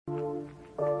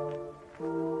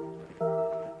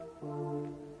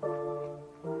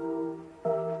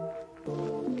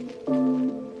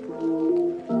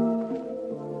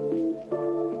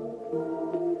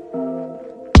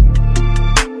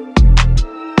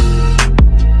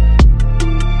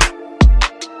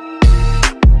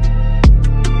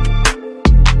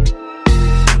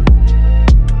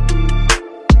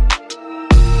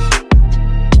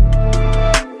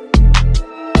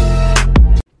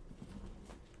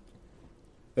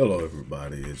Hello,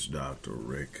 everybody. It's Dr.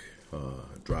 Rick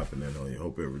dropping in on you.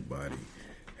 Hope everybody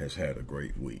has had a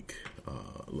great week.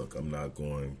 Look, I'm not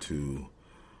going to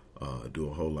do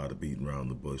a whole lot of beating around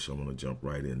the bush. I'm going to jump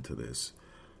right into this.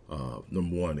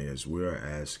 Number one is we're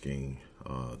asking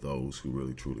those who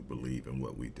really truly believe in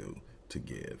what we do to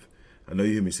give. I know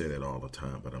you hear me say that all the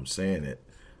time, but I'm saying it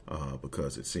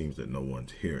because it seems that no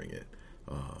one's hearing it.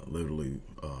 Literally,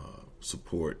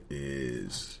 support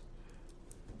is,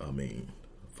 I mean,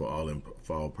 for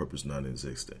all purpose,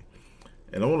 non-existent.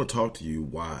 And I want to talk to you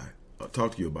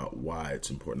about why it's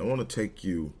important. I want to take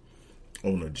you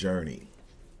on a journey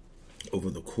over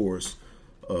the course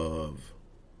of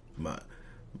my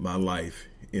life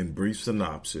in brief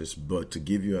synopsis, but to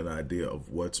give you an idea of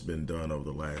what's been done over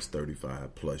the last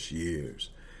 35 plus years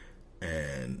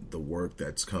and the work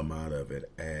that's come out of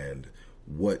it and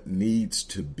what needs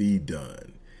to be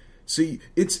done. See,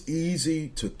 it's easy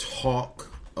to talk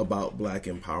about black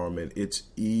empowerment. It's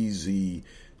easy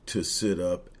to sit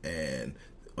up and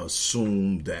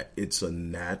assume that it's a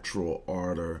natural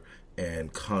order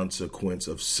and consequence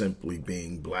of simply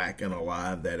being black and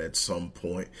alive, that at some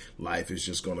point life is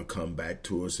just going to come back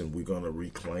to us and we're going to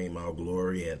reclaim our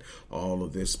glory and all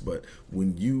of this. But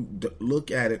when you look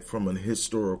at it from an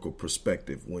historical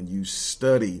perspective, when you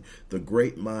study the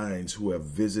great minds who have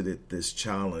visited this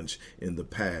challenge in the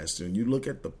past, and you look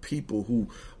at the people who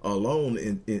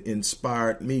alone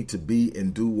inspired me to be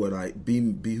and do what I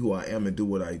be who I am and do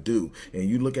what I do, and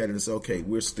you look at it and say, okay,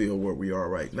 we're still where we are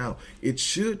right now, it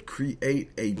should create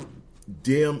a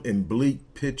dim and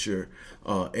bleak picture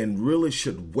and really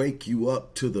should wake you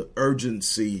up to the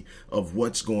urgency of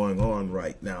what's going on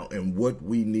right now and what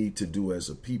we need to do as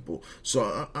a people.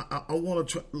 So I want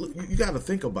to try, you got to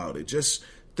think about it. Just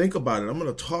think about it. I'm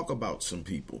going to talk about some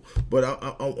people, but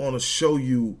I want to show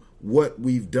you what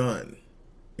we've done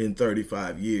in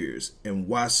 35 years and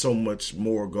why so much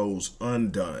more goes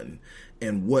undone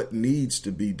and what needs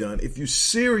to be done. If you're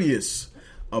serious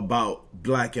about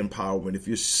black empowerment, if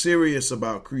you're serious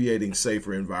about creating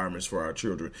safer environments for our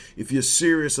children, if you're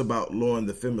serious about lowering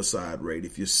the femicide rate,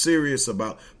 if you're serious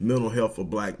about mental health for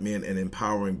black men and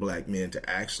empowering black men to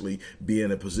actually be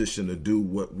in a position to do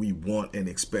what we want and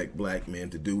expect black men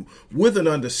to do, with an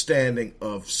understanding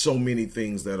of so many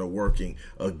things that are working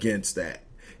against that,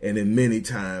 and in many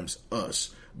times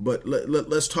us. But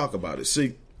let's talk about it.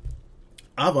 See,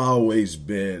 I've always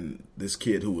been this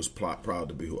kid who was proud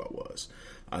to be who I was.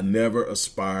 I never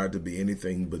aspired to be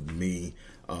anything but me.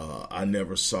 I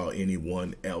never saw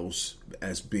anyone else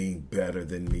as being better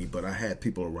than me, but I had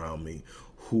people around me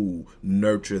who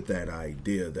nurtured that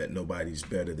idea that nobody's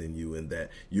better than you and that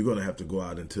you're going to have to go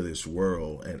out into this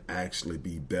world and actually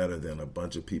be better than a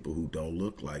bunch of people who don't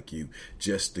look like you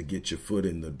just to get your foot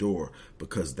in the door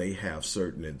because they have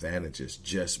certain advantages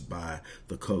just by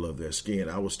the color of their skin.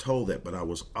 I was told that, but I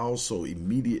was also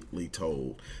immediately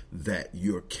told that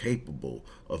you're capable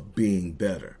of being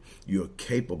better. You're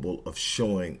capable of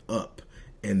showing up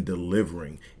and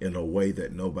delivering in a way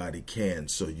that nobody can.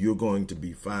 So you're going to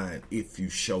be fine if you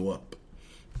show up.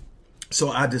 So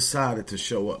I decided to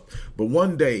show up. But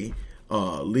one day,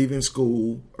 leaving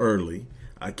school early,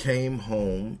 I came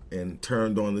home and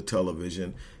turned on the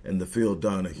television and the Phil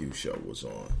Donahue show was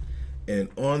on. And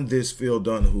on this Phil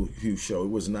Donahue show,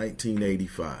 it was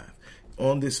 1985.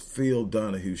 On this Phil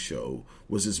Donahue show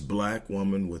was this black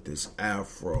woman with this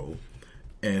afro,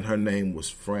 and her name was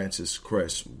Frances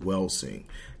Cress Welsing,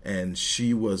 and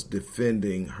she was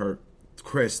defending her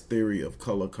Cress theory of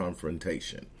color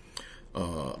confrontation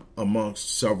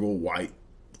amongst several white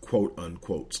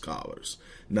quote-unquote scholars.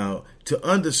 Now, to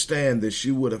understand this,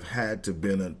 you would have had to have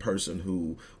been a person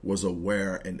who was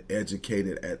aware and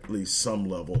educated at least some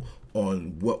level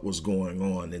on what was going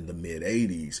on in the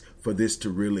mid-'80s for this to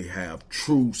really have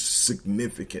true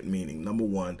significant meaning. Number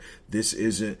one, this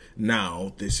isn't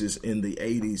now, this is in the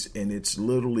 80s, and it's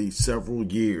literally several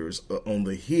years on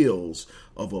the heels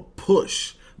of a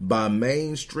push by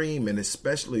mainstream and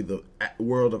especially the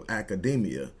world of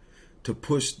academia to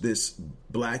push this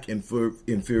black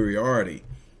inferiority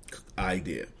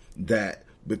idea that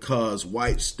because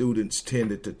white students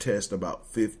tended to test about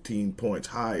 15 points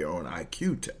higher on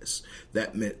IQ tests,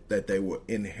 that meant that they were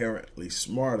inherently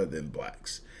smarter than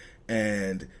blacks.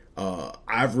 And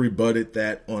I've rebutted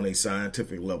that on a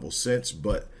scientific level since,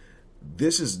 but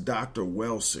this is Dr.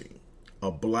 Welsing, a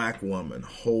black woman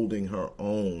holding her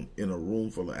own in a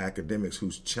room full of academics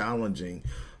who's challenging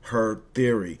her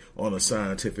theory on a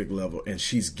scientific level, and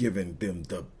she's giving them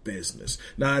the business.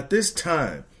 Now, at this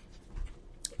time,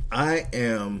 I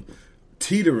am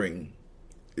teetering,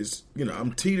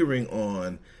 I'm teetering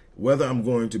on whether I'm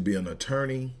going to be an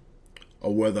attorney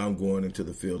or whether I'm going into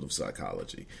the field of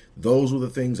psychology. Those were the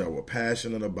things I were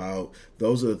passionate about.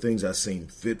 Those are the things I seem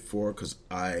fit for because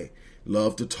I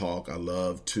love to talk. I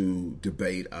love to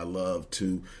debate. I love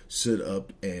to sit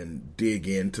up and dig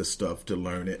into stuff to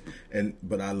learn it.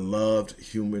 But I loved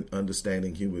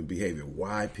understanding human behavior,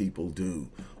 why people do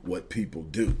what people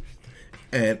do.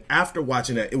 And after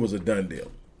watching that, it was a done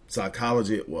deal.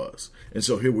 Psychology it was. And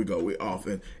so here we go. We're off.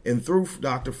 And through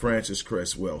Dr. Francis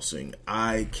Cress Welsing,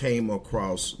 I came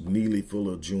across Neely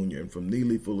Fuller Jr. And from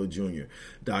Neely Fuller Jr.,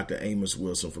 Dr. Amos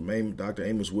Wilson. From Dr.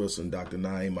 Amos Wilson, Dr.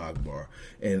 Naeem Akbar.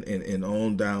 And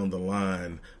on down the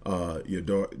line, your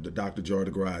Dr.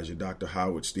 Jordan Cries, your Dr.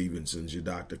 Howard Stevensons, your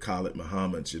Dr. Khalid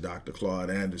Muhammad's, your Dr. Claude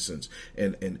Anderson's.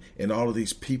 And all of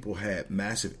these people had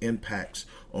massive impacts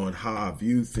on how I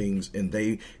view things. And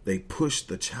they pushed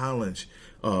the challenge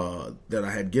that I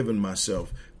had given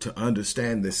myself to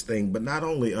understand this thing, but not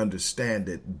only understand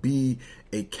it, be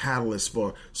a catalyst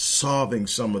for solving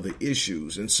some of the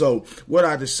issues. And so what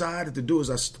I decided to do is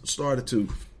I started to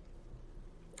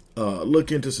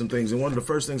look into some things. And one of the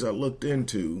first things I looked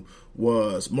into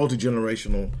was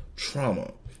multi-generational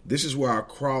trauma. This is where I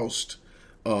crossed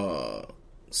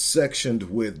sectioned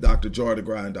with Dr. Jordan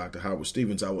Cries and Dr. Howard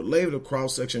Stevens. I would later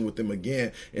cross section with them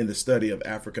again in the study of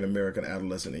African American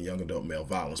adolescent and young adult male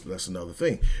violence, but that's another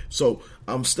thing. So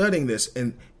I'm studying this,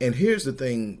 and here's the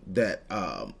thing that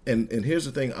and here's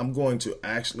the thing I'm going to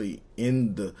actually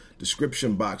in the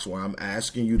description box where I'm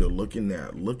asking you to look in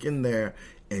there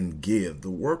and give.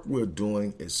 The work we're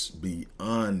doing is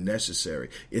beyond necessary.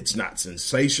 It's not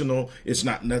sensational. It's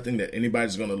not nothing that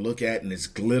anybody's going to look at and it's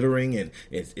glittering and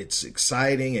it's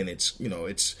exciting and it's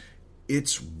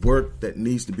work that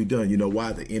needs to be done. You know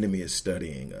why? The enemy is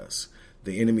studying us.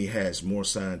 The enemy has more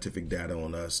scientific data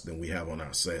on us than we have on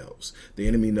ourselves. The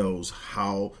enemy knows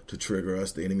how to trigger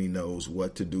us. The enemy knows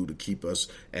what to do to keep us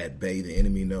at bay. The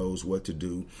enemy knows what to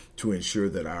do to ensure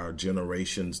that our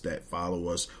generations that follow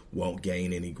us won't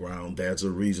gain any ground. There's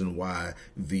a reason why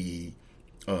the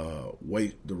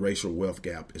racial wealth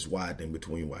gap is widening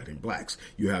between white and blacks.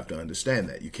 You have to understand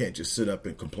that. You can't just sit up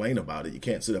and complain about it. You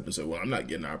can't sit up and say, well, I'm not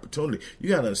getting an opportunity. You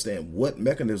got to understand what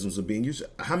mechanisms are being used.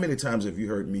 How many times have you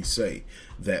heard me say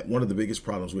that one of the biggest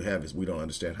problems we have is we don't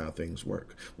understand how things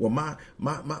work? Well,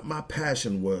 my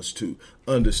passion was to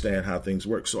understand how things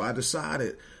work. So I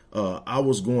decided I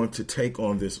was going to take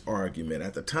on this argument.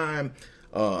 At the time,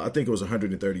 I think it was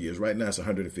 130 years. Right now, it's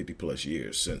 150 plus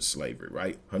years since slavery,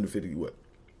 right? 150 what?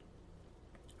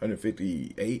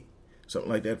 158,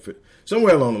 something like that.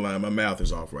 Somewhere along the line, my math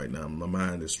is off right now. My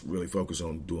mind is really focused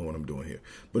on doing what I'm doing here.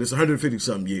 But it's 150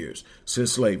 something years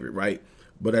since slavery, right?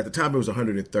 But at the time, it was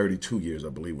 132 years, I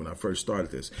believe, when I first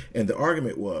started this. And the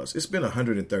argument was, it's been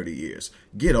 130 years.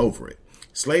 Get over it.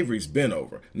 Slavery's been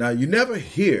over. Now, you never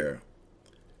hear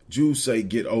Jews say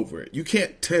get over it. You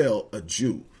can't tell a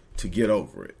Jew to get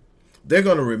over it. They're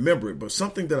going to remember it. But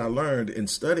something that I learned in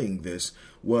studying this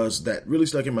was that really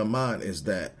stuck in my mind is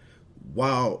that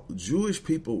while Jewish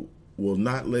people will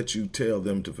not let you tell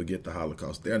them to forget the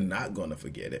Holocaust, they're not going to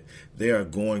forget it. They are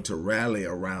going to rally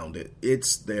around it.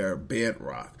 It's their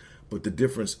bedrock. But the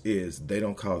difference is they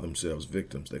don't call themselves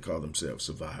victims. They call themselves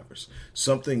survivors.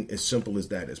 Something as simple as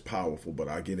that is powerful, but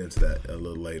I'll get into that a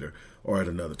little later or at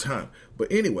another time.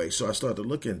 But anyway, so I started to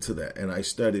look into that and I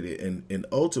studied it. And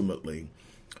ultimately,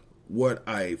 what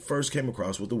I first came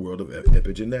across was the world of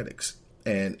epigenetics.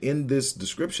 And in this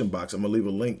description box, I'm going to leave a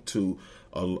link to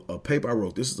a paper I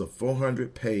wrote. This is a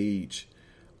 400-page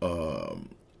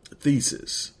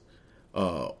thesis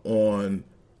on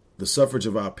the suffrage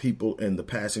of our people and the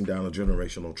passing down of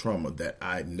generational trauma that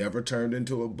I never turned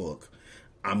into a book.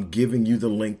 I'm giving you the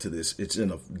link to this. It's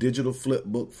in a digital flip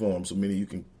book form, so meaning you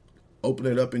can open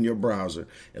it up in your browser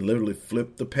and literally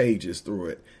flip the pages through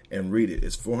it and read it.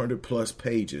 It's 400 plus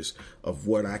pages of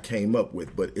what I came up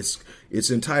with, but it's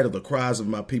entitled The Cries of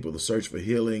My People, The Search for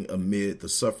Healing Amid the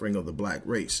Suffering of the Black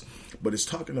Race. But it's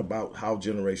talking about how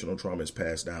generational trauma is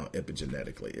passed down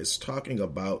epigenetically. It's talking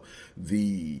about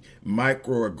the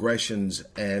microaggressions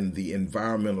and the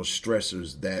environmental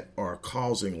stressors that are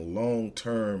causing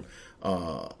long-term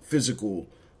physical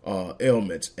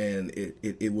ailments. And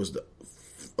it was the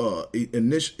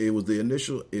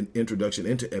initial introduction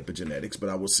into epigenetics, but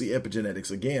I will see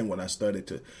epigenetics again when I started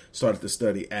to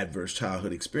study adverse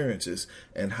childhood experiences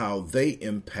and how they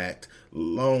impact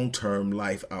long-term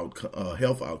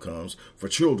health outcomes for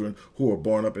children who are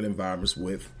born up in environments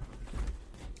with,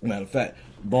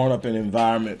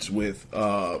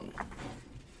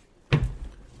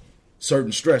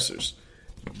 certain stressors.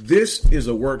 This is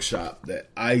a workshop that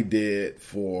I did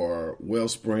for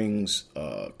Wellspring's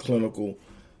clinical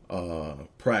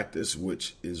practice,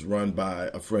 which is run by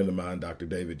a friend of mine, Dr.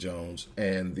 David Jones,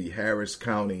 and the Harris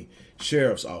County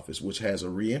Sheriff's Office, which has a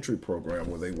reentry program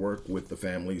where they work with the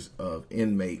families of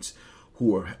inmates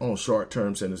who are on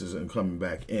short-term sentences and coming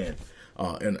back in.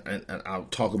 And I'll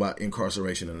talk about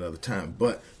incarceration another time.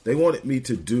 But they wanted me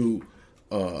to do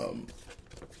a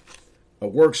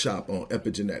workshop on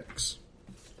epigenetics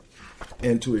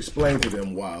and to explain to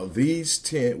them why these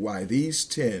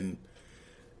 10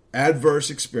 adverse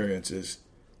experiences,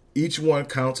 each one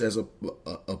counts as a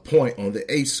point on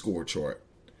the ACE score chart,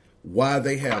 why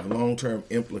they have long-term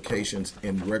implications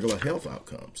in regular health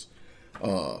outcomes.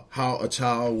 How a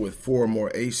child with 4 or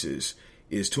more ACEs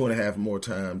is 2.5 more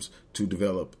times to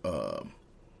develop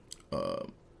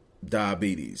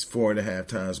diabetes, 4.5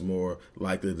 times more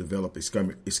likely to develop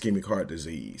ischemic heart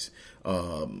disease,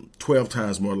 12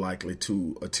 times more likely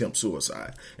to attempt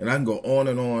suicide. And I can go on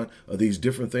and on of these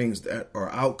different things that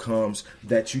are outcomes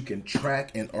that you can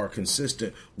track and are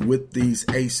consistent with these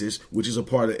ACEs, which is a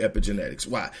part of epigenetics.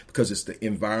 Why? Because it's the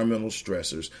environmental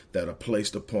stressors that are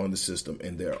placed upon the system,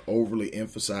 and they're overly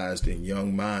emphasized in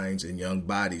young minds and young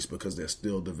bodies because they're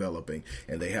still developing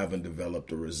and they haven't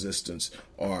developed the resistance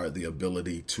or the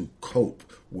ability to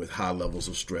cope with high levels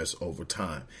of stress over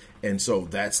time. And so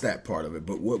that's that part of it.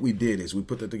 But what we did is we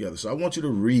put that together. So I want you to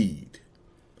read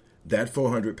that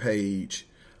 400-page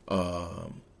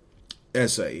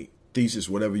essay, thesis,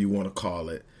 whatever you want to call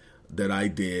it, that I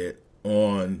did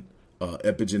on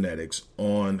epigenetics,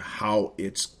 on how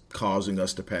it's causing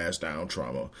us to pass down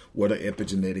trauma, what an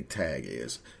epigenetic tag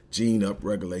is, gene up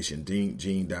regulation,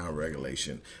 gene down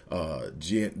regulation,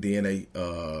 DNA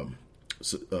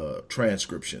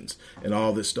transcriptions, and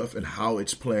all this stuff, and how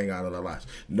it's playing out in our lives.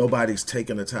 Nobody's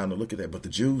taken the time to look at that, but the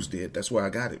Jews did. That's where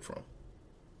I got it from.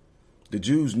 The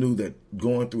Jews knew that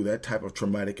going through that type of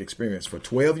traumatic experience for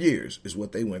 12 years is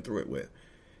what they went through it with,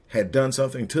 had done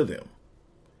something to them.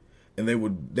 And they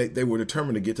were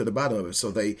determined to get to the bottom of it.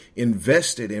 So they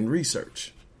invested in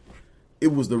research.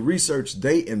 It was the research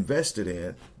they invested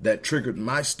in that triggered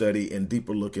my study and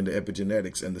deeper look into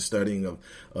epigenetics and the studying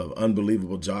of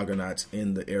unbelievable juggernauts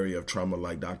in the area of trauma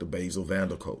like Dr. Basil van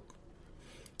der Kolk.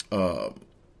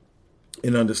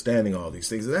 In understanding all these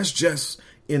things. That's just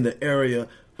in the area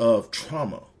of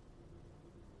trauma.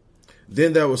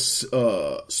 Then there was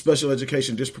special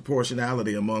education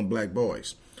disproportionality among black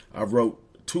boys. I wrote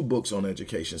 2 books on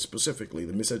education, specifically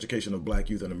The Miseducation of Black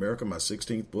Youth in America, my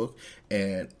 16th book,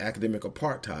 and Academic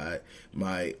Apartheid,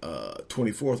 my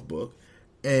 24th book.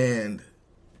 And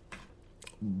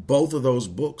both of those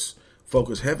books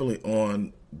focus heavily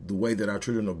on the way that our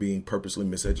children are being purposely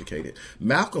miseducated.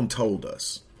 Malcolm told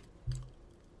us,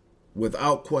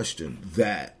 without question,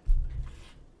 that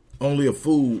only a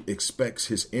fool expects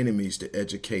his enemies to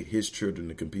educate his children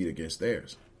to compete against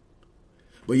theirs.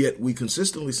 But yet we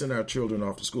consistently send our children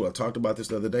off to school. I talked about this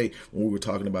the other day when we were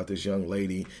talking about this young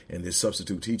lady and this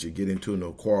substitute teacher getting into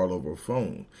a quarrel over a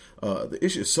phone. The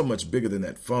issue is so much bigger than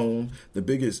that phone. The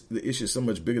issue is so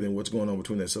much bigger than what's going on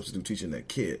between that substitute teacher and that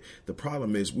kid. The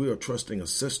problem is we are trusting a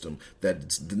system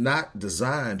that's not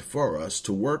designed for us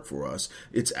to work for us.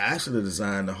 It's actually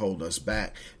designed to hold us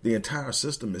back. The entire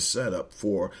system is set up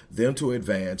for them to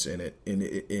advance in it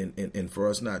and for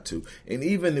us not to. And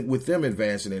even with them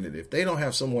advancing in it, if they don't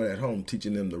have someone at home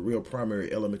teaching them the real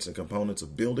primary elements and components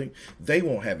of building, they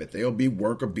won't have it. They'll be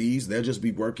worker bees. They'll just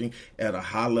be working at a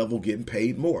high level, getting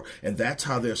paid more. And that's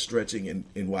how they're stretching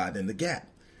and widening the gap.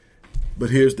 But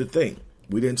here's the thing.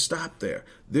 We didn't stop there.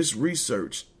 This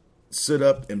research set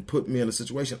up and put me in a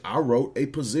situation. I wrote a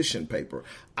position paper.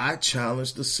 I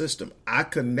challenged the system. I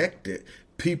connected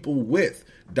people with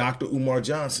Dr. Umar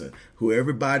Johnson, who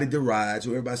everybody derides,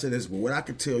 who everybody said this. But what I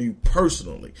can tell you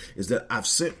personally is that I've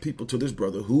sent people to this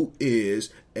brother who is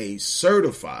a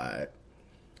certified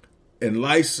and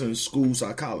licensed school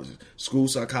psychologist. School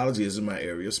psychology isn't my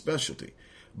area of specialty,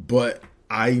 but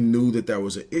I knew that there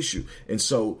was an issue. And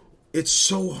so it's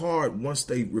so hard once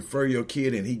they refer your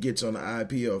kid and he gets on the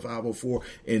IP or 504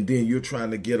 and then you're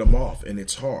trying to get him off, and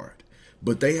it's hard.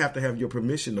 But they have to have your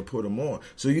permission to put them on.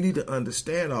 So you need to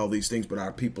understand all these things, but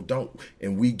our people don't.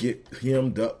 And we get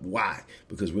hemmed up. Why?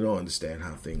 Because we don't understand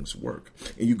how things work.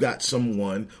 And you got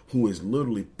someone who has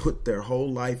literally put their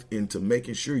whole life into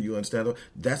making sure you understand.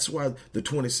 That's why the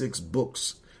 26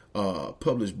 books,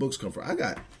 published books come from. I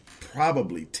got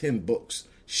probably 10 books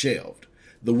shelved.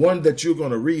 The one that you're going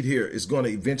to read here is going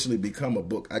to eventually become a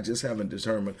book. I just haven't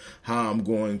determined how I'm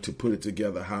going to put it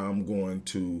together, how I'm going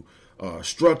to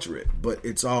structure it, but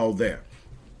it's all there.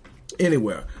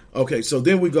 anywhere. Okay, so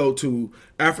then we go to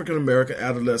African American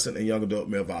adolescent and young adult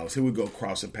male violence. Here we go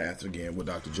crossing paths again with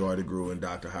Dr. Joy DeGruy and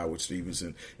Dr. Howard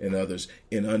Stevenson and others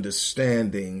in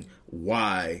understanding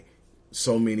why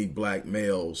so many black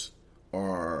males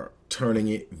are turning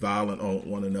it violent on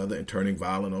one another and turning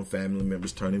violent on family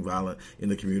members, turning violent in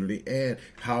the community, and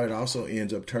how it also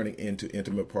ends up turning into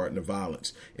intimate partner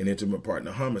violence and intimate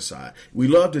partner homicide. We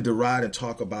love to deride and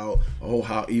talk about,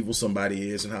 how evil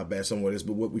somebody is and how bad someone is,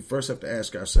 but what we first have to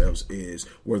ask ourselves is,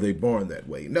 were they born that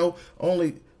way? No,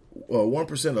 only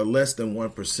 1% or less than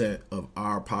 1% of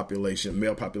our population,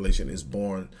 male population, is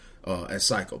born as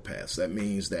psychopaths. That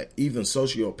means that even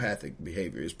sociopathic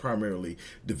behavior is primarily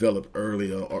developed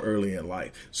early in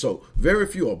life. So very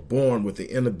few are born with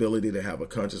the inability to have a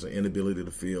conscience or inability to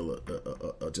feel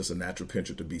just a natural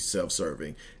penchant to be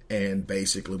self-serving and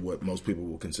basically what most people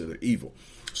will consider evil.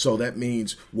 So that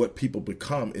means what people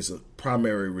become is a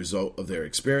primary result of their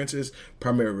experiences,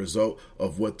 primary result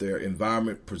of what their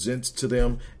environment presents to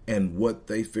them and what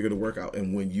they figure to work out.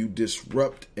 And when you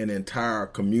disrupt an entire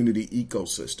community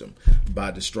ecosystem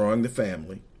by destroying the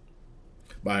family,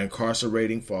 by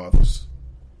incarcerating fathers,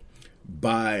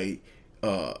 by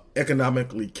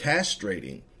economically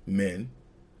castrating men,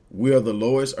 we are the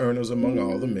lowest earners among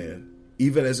all the men.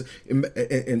 Even as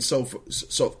and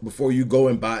so before you go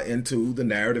and buy into the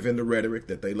narrative and the rhetoric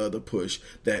that they love to push,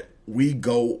 that we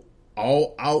go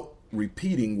all out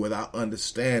repeating without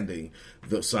understanding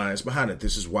the science behind it.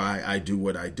 This is why I do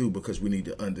what I do, because we need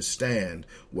to understand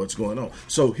what's going on.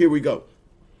 So here we go.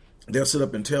 They'll sit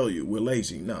up and tell you we're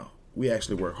lazy. No. We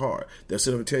actually work hard. They'll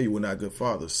sit up and tell you we're not good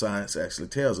fathers. Science actually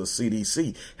tells us,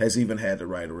 CDC has even had to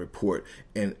write a report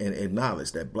and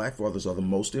acknowledge that black fathers are the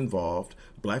most involved.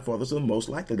 Black fathers are the most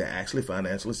likely to actually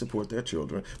financially support their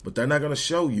children, but they're not going to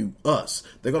show you us.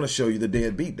 They're going to show you the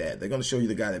deadbeat dad. They're going to show you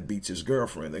the guy that beats his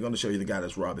girlfriend. They're going to show you the guy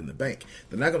that's robbing the bank.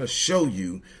 They're not going to show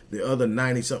you the other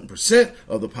 90-something%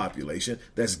 of the population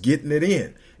that's getting it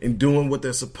in and doing what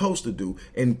they're supposed to do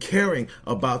and caring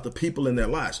about the people in their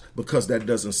lives, because that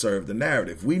doesn't serve the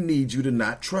narrative. We need you to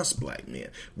not trust black men.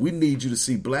 We need you to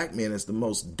see black men as the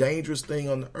most dangerous thing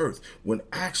on the earth, when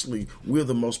actually we're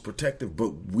the most protective,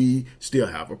 but we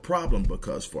still have a problem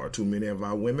because far too many of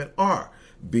our women are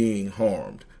being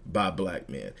harmed by black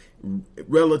men.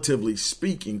 Relatively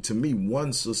speaking, to me,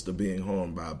 one sister being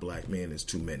harmed by a black man is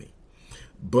too many.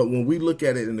 But when we look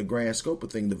at it in the grand scope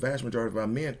of things, the vast majority of our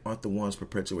men aren't the ones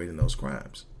perpetuating those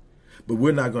crimes. But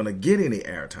we're not going to get any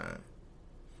airtime.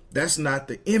 That's not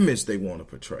the image they want to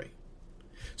portray.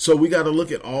 So we got to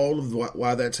look at all of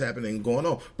why that's happening and going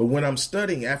on. But when I'm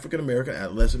studying African American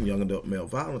adolescent young adult male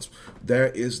violence, there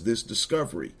is this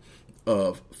discovery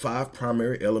of 5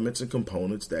 primary elements and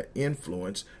components that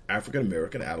influence African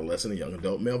American adolescent and young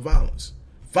adult male violence.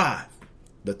 5.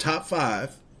 The top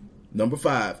 5. Number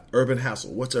 5, urban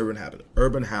hassle. What's urban hassle?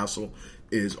 Urban hassle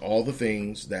is all the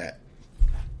things that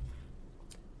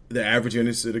the average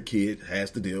inner city kid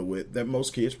has to deal with that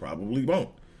most kids probably won't.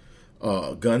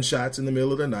 Gunshots in the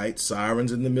middle of the night,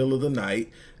 sirens in the middle of the night,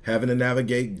 having to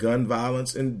navigate gun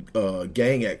violence and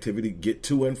gang activity, get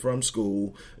to and from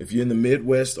school. If you're in the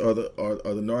Midwest or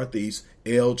the Northeast,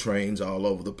 L trains all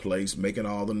over the place, making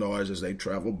all the noise as they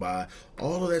travel by.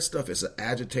 All of that stuff is an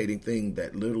agitating thing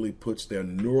that literally puts their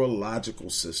neurological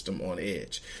system on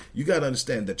edge. You got to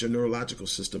understand that your neurological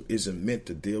system isn't meant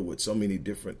to deal with so many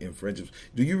different infringements.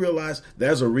 Do you realize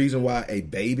there's a reason why a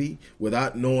baby,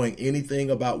 without knowing anything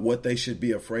about what they should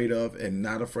be afraid of and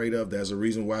not afraid of, there's a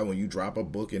reason why when you drop a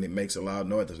book and it makes a loud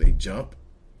noise, they jump?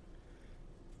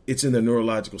 It's in the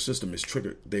neurological system. It's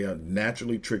triggered. They are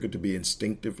naturally triggered to be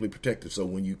instinctively protective. So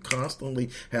when you constantly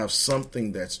have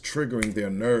something that's triggering their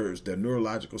nerves, their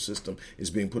neurological system is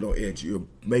being put on edge. You're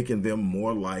making them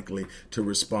more likely to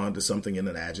respond to something in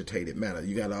an agitated manner.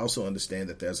 You got to also understand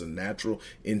that there's a natural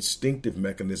instinctive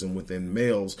mechanism within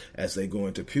males as they go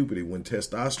into puberty when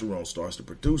testosterone starts to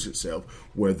produce itself,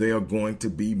 where they are going to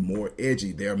be more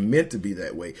edgy. They're meant to be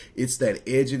that way. It's that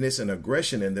edginess and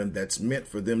aggression in them that's meant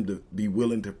for them to be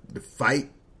willing to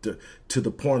fight to the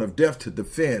point of death to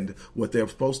defend what they're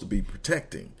supposed to be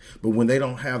protecting. But when they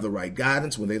don't have the right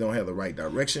guidance, when they don't have the right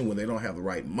direction, when they don't have the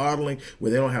right modeling,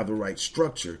 when they don't have the right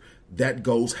structure, that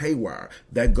goes haywire.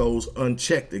 That goes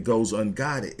unchecked. It goes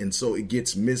unguided. And so it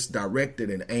gets misdirected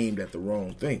and aimed at the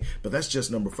wrong thing. But that's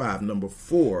just number 5. Number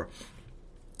 4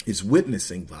 is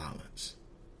witnessing violence.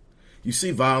 You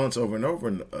see violence over and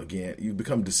over again. You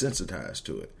become desensitized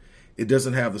to it. It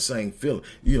doesn't have the same feeling.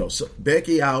 You know, so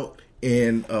Becky out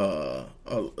in,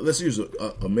 let's use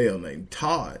a male name,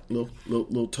 Todd,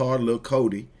 little Todd, little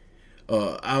Cody,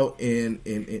 out in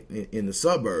the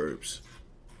suburbs,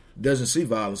 doesn't see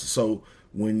violence. So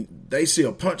When they see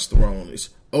a punch thrown, it's,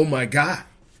 oh my God,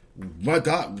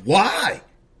 why?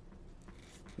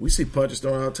 We see punches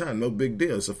thrown all the time. No big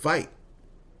deal. It's a fight.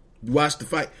 You watch the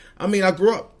fight. I mean, I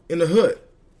grew up in the hood.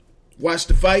 Watch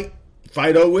the fight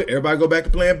over with. Everybody go back to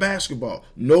playing basketball.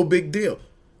 No big deal.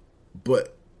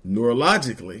 But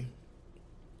neurologically,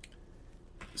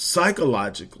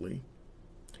 psychologically,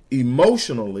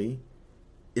 emotionally,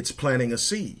 it's planting a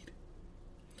seed.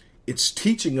 It's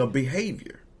teaching a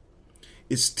behavior.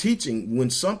 It's teaching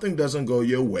when something doesn't go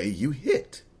your way, you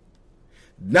hit.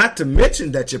 Not to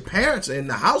mention that your parents are in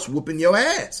the house whooping your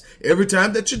ass every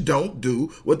time that you don't do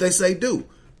what they say do.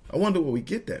 I wonder where we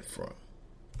get that from.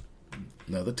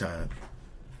 Another time.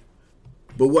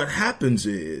 But what happens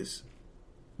is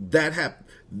that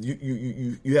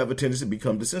you have a tendency to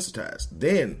become desensitized.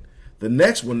 Then the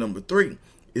next one, number 3,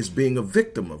 is being a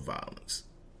victim of violence.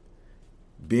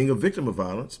 Being a victim of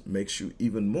violence makes you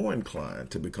even more inclined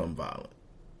to become violent.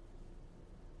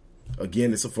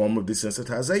 Again, it's a form of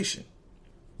desensitization.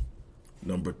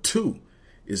 Number 2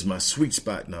 is my sweet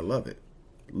spot, and I love it.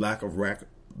 Lack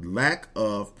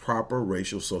of proper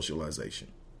racial socialization.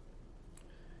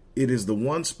 It is the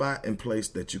one spot and place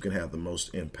that you can have the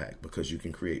most impact because you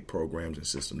can create programs and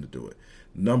systems to do it.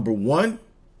 Number 1,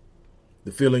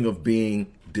 the feeling of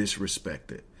being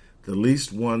disrespected. The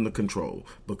least one to control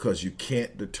because you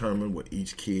can't determine what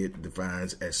each kid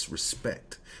defines as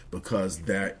respect because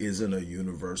there isn't a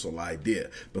universal idea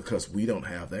because we don't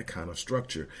have that kind of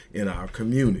structure in our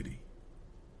community.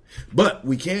 But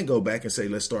we can go back and say,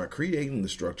 let's start creating the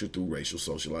structure through racial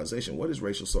socialization. What is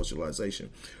racial socialization?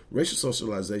 Racial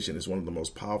socialization is one of the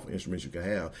most powerful instruments you can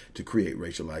have to create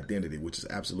racial identity, which is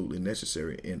absolutely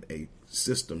necessary in a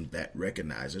system that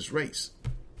recognizes race.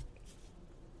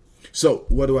 So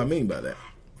what do I mean by that?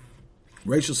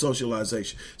 Racial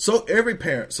socialization. So every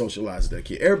parent socializes their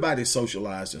kid. Everybody's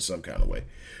socialized in some kind of way.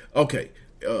 Okay,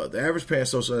 the average parent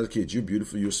socializes kids. You're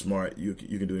beautiful, you're smart, you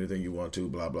can do anything you want to,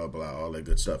 blah, blah, blah, all that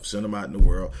good stuff. Send them out in the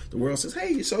world. The world says,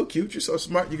 hey, you're so cute, you're so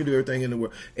smart, you can do everything in the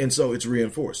world. And so it's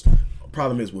reinforced.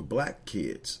 Problem is with black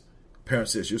kids,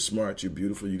 parents says, you're smart, you're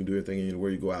beautiful, you can do everything in the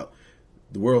world, you go out.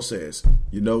 The world says,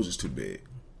 your nose is too big,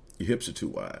 your hips are too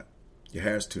wide, your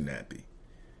hair's too nappy.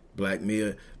 Black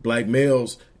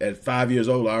males at 5 years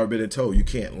old are already been told you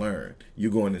can't learn. You're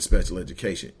going in special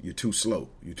education. You're too slow.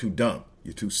 You're too dumb.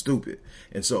 You're too stupid.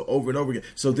 And so over and over again.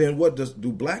 So then what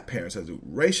do black parents have to do?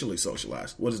 Racially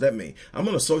socialize. What does that mean? I'm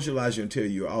going to socialize you and tell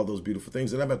you all those beautiful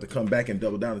things. And I'm about to come back and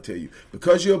double down and tell you,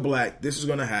 because you're black, this is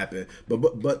going to happen.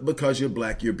 But because you're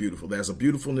black, you're beautiful. There's a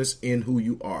beautifulness in who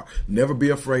you are. Never be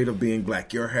afraid of being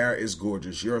black. Your hair is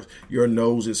gorgeous. Your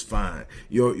nose is fine.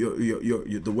 Your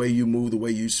the way you move, the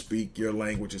way you speak, your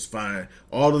language is fine.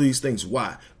 All of these things.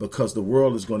 Why? Because the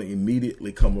world is going to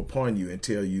immediately come upon you and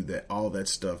tell you that all that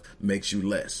stuff makes you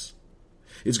less.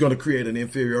 It's going to create an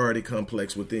inferiority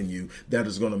complex within you that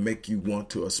is going to make you want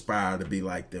to aspire to be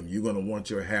like them. You're going to want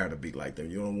your hair to be like them.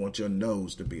 You're going to want your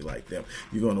nose to be like them.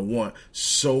 You're going to want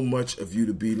so much of you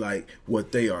to be like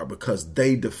what they are because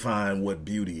they define what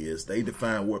beauty is. They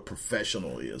define what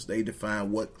professional is. They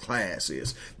define what class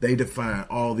is. They define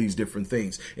all these different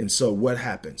things. And so what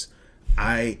happens?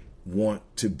 I want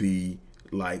to be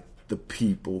like the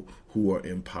people who are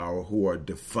in power, who are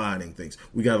defining things.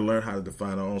 We got to learn how to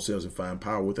define our own selves and find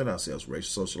power within ourselves,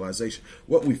 racial socialization.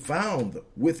 What we found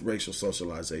with racial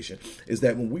socialization is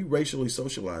that when we racially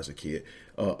socialize a kid,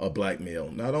 a black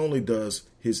male, not only does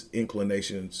his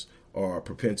inclinations or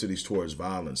propensities towards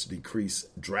violence decrease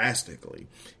drastically,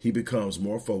 he becomes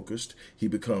more focused, he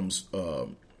becomes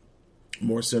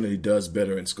more centered, he does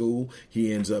better in school,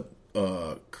 he ends up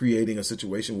creating a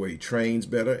situation where he trains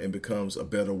better and becomes a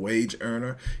better wage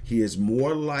earner. He is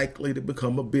more likely to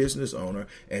become a business owner,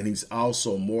 and he's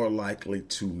also more likely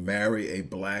to marry a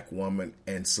black woman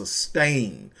and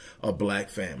sustain a black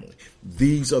family.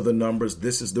 These are the numbers.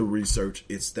 This is the research.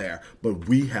 It's there, but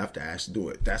we have to actually do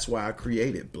it. That's why I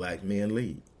created Black Men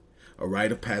Lead, a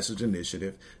rite of passage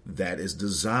initiative that is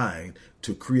designed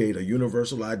to create a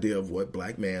universal idea of what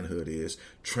black manhood is,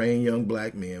 train young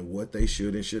black men what they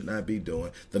should and should not be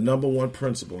doing. The number one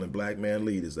principle in Black Man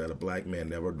Lead is that a black man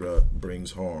never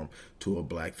brings harm to a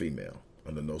black female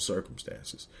under no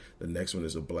circumstances. The next one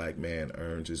is a black man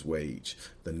earns his wage.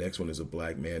 The next one is a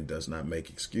black man does not make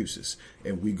excuses.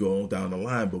 And we go on down the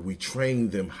line, but we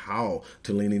train them how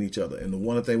to lean in each other. And the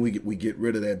one thing we get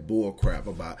rid of that bull crap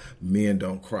about men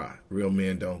don't cry. Real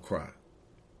men don't cry.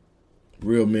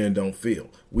 Real men don't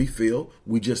feel. We feel.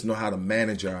 We just know how to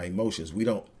manage our emotions. We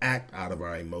don't act out of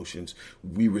our emotions.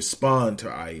 We respond to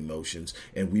our emotions,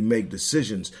 and we make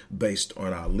decisions based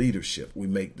on our leadership. We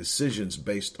make decisions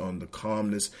based on the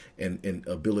calmness and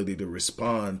ability to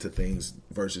respond to things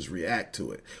versus react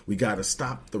to it. We got to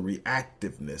stop the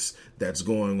reactiveness that's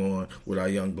going on with our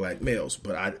young black males.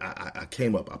 But I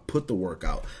came up. I put the work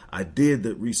out. I did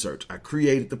the research. I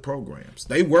created the programs.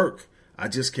 They work. I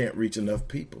just can't reach enough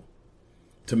people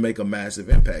to make a massive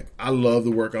impact. I love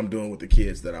the work I'm doing with the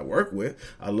kids that I work with.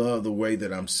 I love the way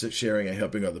that I'm sharing and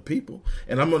helping other people.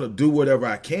 And I'm going to do whatever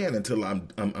I can until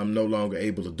I'm no longer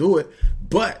able to do it.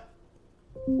 But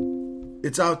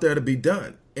it's out there to be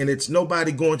done. And it's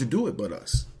nobody going to do it but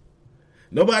us.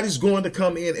 Nobody's going to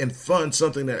come in and fund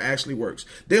something that actually works.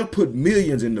 They'll put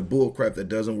millions into bull crap that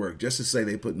doesn't work just to say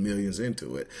they put millions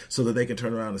into it so that they can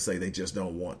turn around and say they just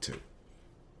don't want to.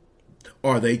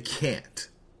 Or they can't.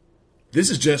 This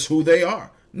is just who they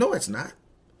are. No, it's not.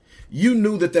 You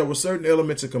knew that there were certain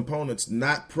elements and components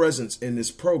not present in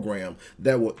this program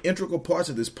that were integral parts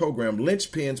of this program,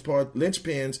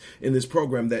 linchpins in this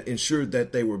program that ensured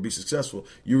that they would be successful.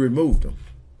 You removed them.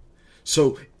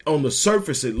 So on the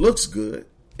surface, it looks good,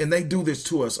 and they do this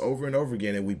to us over and over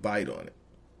again, and we bite on it.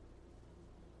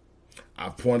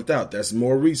 I've pointed out that's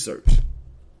more research.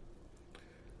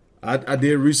 I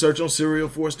did research on serial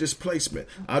force displacement.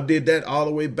 I did that all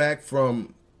the way back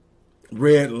from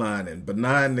redlining,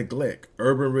 benign neglect,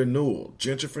 urban renewal,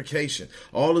 gentrification.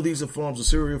 All of these are forms of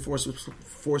serial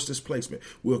force displacement.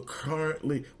 We're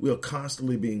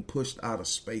constantly being pushed out of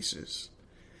spaces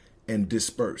and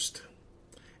dispersed.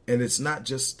 And it's not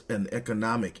just an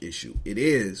economic issue. It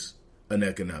is an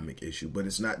economic issue, but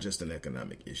it's not just an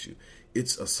economic issue.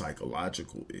 It's a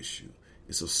psychological issue.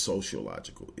 It's a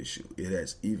sociological issue. It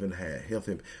has even had health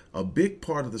impact. A big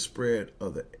part of the spread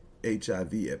of the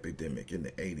HIV epidemic in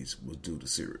the 80s was due to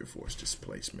serial force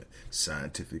displacement,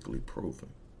 scientifically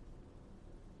proven.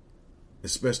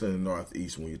 Especially in the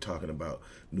Northeast when you're talking about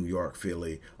New York,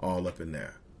 Philly, all up in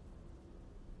there.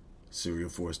 Serial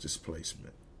force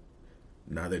displacement.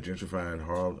 Now they're gentrifying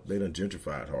Harlem. They done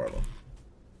gentrified Harlem.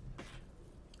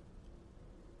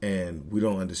 And we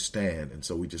don't understand, and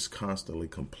so we just constantly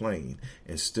complain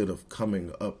instead of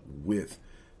coming up with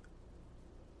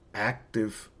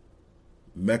active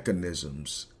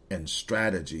mechanisms and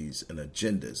strategies and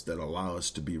agendas that allow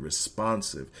us to be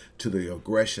responsive to the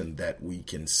aggression that we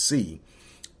can see.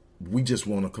 We just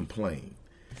want to complain.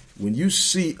 When you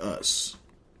see us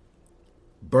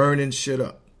burning shit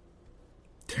up,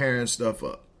 tearing stuff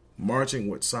up, marching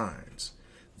with signs,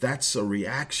 that's a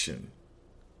reaction.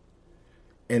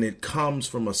 And it comes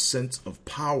from a sense of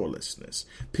powerlessness.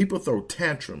 People throw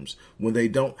tantrums when they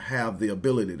don't have the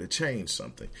ability to change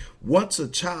something. Once a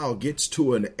child gets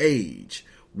to an age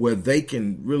where they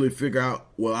can really figure out,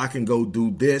 well, I can go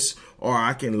do this, or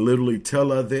I can literally tell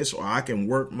her this, or I can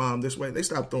work mom this way, they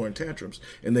stop throwing tantrums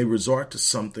and they resort to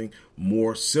something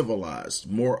more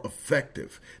civilized, more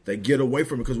effective. They get away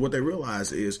from it because what they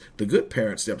realize is the good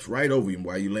parent steps right over you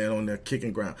while you laying on there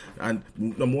kicking ground.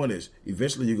 Number one is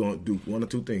eventually you're going to do one or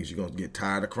two things. You're going to get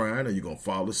tired of crying or you're going to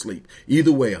fall asleep.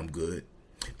 Either way, I'm good.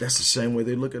 That's the same way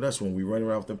they look at us when we run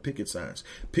around with them picket signs.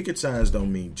 Picket signs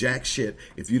don't mean jack shit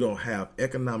if you don't have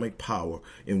economic power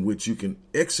in which you can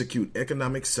execute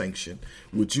economic sanction,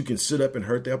 which you can sit up and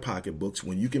hurt their pocketbooks.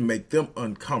 When you can make them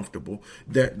uncomfortable,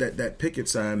 that picket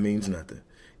sign means nothing.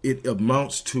 It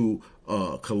amounts to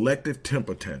a collective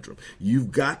temper tantrum.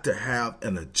 You've got to have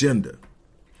an agenda.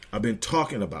 I've been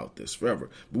talking about this forever.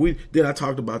 But then I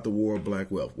talked about the War of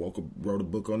Black Wealth. Walker wrote a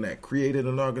book on that. Created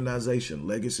an organization,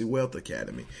 Legacy Wealth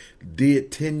Academy.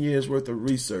 Did 10 years worth of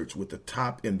research with the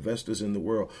top investors in the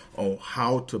world on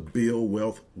how to build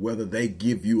wealth, whether they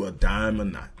give you a dime or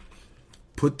not.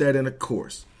 Put that in a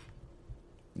course.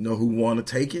 You know who want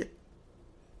to take it?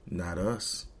 Not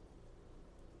us.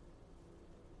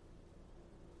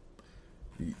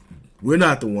 We're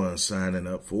not the ones signing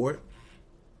up for it.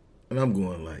 And I'm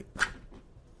going like,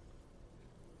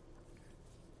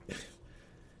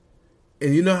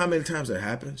 and you know how many times that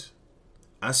happens?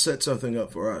 I set something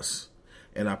up for us,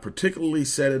 and I particularly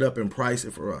set it up and price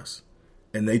it for us,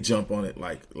 and they jump on it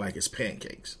like it's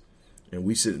pancakes, and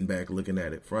we sitting back looking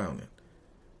at it frowning,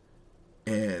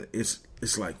 and it's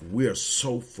like we're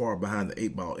so far behind the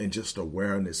eight ball in just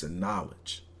awareness and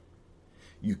knowledge.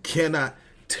 You cannot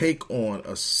take on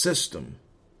a system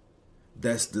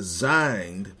that's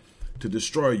designed to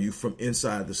destroy you from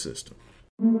inside the system.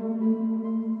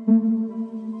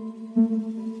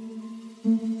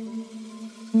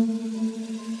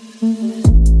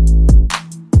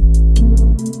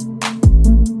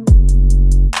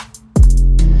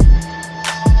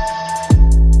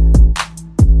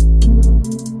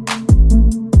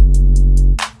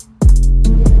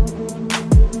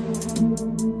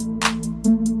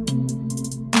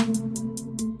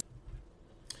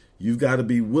 You've got to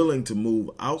be willing to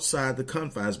move outside the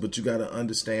confines, but you got to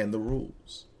understand the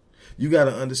rules. You got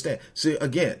to understand. See,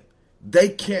 again, they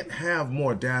can't have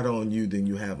more data on you than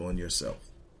you have on yourself.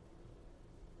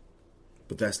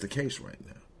 But that's the case right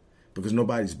now because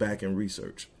nobody's backing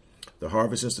research. The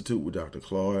Harvest Institute with Dr.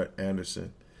 Claude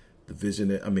Anderson,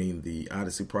 the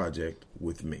Odyssey Project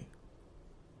with me.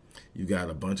 You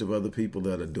got a bunch of other people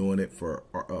that are doing it for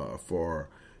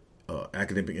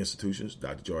academic institutions.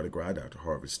 Dr. Joy DeGraw, Dr.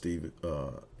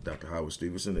 Howard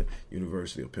Stevenson at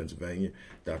University of Pennsylvania,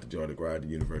 Dr. Joy DeGraw at the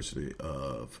University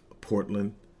of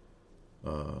Portland.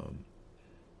 Dr.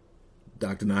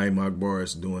 Naeem Akbar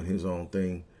is doing his own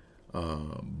thing.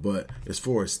 But as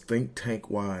far as think tank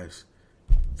wise,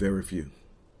 very few.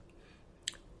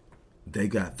 They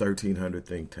got 1,300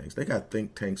 think tanks. They got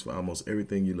think tanks for almost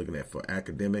everything you're looking at. For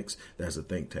academics, that's a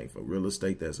think tank. For real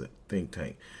estate, that's a think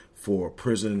tank. For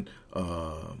prison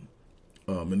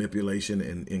manipulation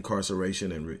and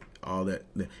incarceration and all that.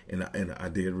 And I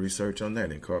did research on that,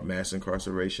 mass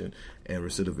incarceration and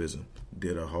recidivism.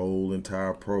 Did a whole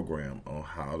entire program on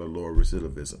how to lower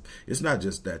recidivism. It's not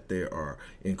just that they are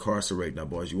incarcerating our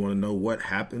boys. You want to know what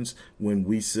happens when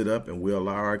we sit up and we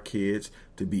allow our kids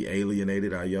to be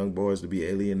alienated, our young boys to be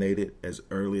alienated as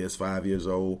early as 5 years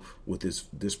old with this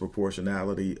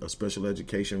disproportionality of special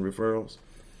education referrals?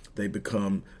 They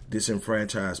become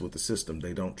disenfranchised with the system.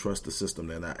 They don't trust the system.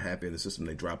 They're not happy in the system.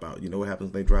 They drop out. You know what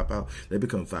happens when they drop out? They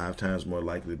become 5 times more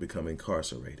likely to become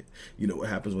incarcerated. You know what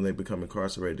happens when they become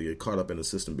incarcerated? They get caught up in the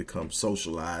system, become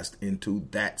socialized into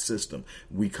that system.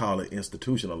 We call it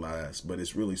institutionalized, but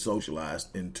it's really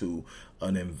socialized into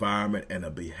an environment and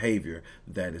a behavior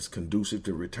that is conducive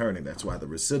to returning. That's why the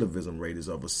recidivism rate is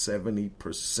over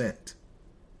 70%.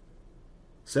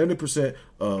 70%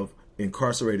 of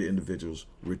incarcerated individuals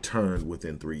return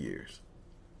within 3 years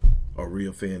or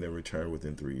reoffend and return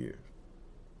within 3 years.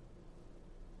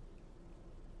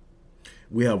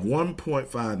 We have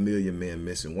 1.5 million men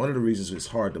missing. One of the reasons it's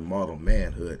hard to model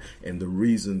manhood and the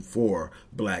reason for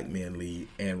Black Men Lead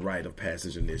and Rite of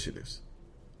Passage initiatives.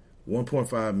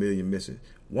 1.5 million missing.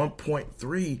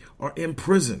 1.3 are in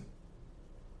prison.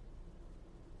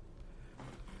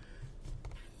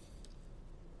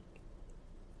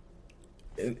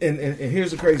 And here's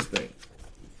the crazy thing.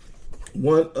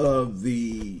 One of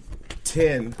the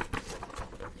 10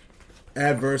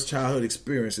 adverse childhood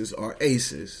experiences, or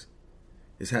ACEs,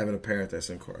 is having a parent that's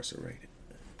incarcerated.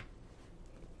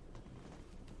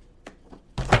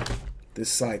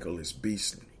 This cycle is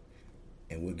beastly,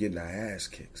 and we're getting our ass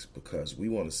kicked because we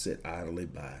want to sit idly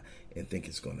by and think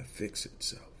it's going to fix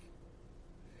itself.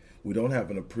 We don't have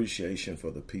an appreciation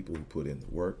for the people who put in the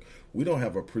work. We don't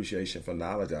have appreciation for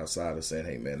knowledge outside of saying,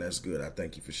 hey, man, that's good. I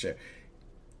thank you for sharing.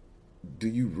 Do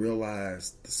you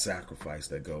realize the sacrifice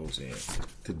that goes in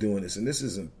to doing this? And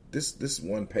this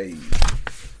one page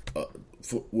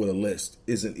with a list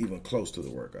isn't even close to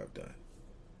the work I've done.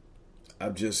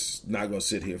 I'm just not going to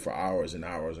sit here for hours and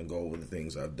hours and go over the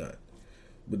things I've done.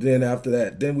 But then after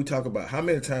that, then we talk about, how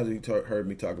many times have you heard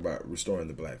me talk about restoring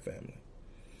the Black family?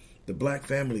 The Black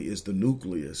family is the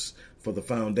nucleus for the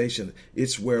foundation.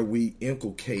 It's where we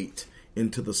inculcate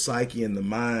into the psyche and the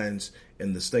minds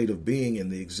and the state of being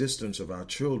and the existence of our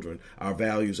children, our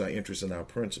values, our interests, and our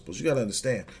principles. You got to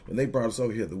understand, when they brought us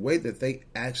over here, the way that they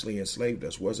actually enslaved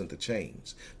us wasn't the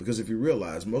chains. Because if you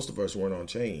realize, most of us weren't on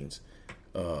chains.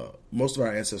 Most of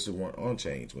our ancestors weren't on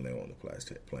chains when they were on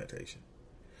the plantation.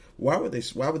 Why would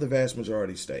the vast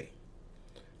majority stay?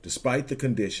 Despite the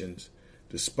conditions,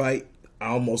 despite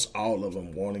almost all of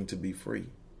them wanting to be free.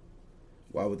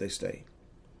 Why would they stay?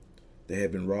 They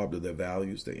had been robbed of their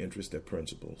values, their interests, their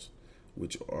principles,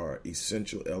 which are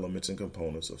essential elements and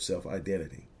components of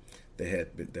self-identity.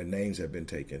 Their names had been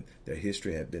taken, their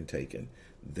history had been taken,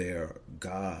 their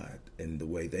God and the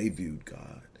way they viewed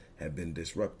God had been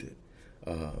disrupted.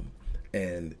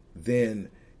 And then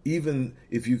even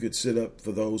if you could sit up,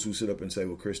 for those who sit up and say,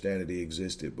 well, Christianity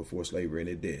existed before slavery, and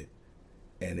it did.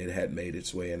 And it had made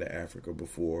its way into Africa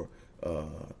before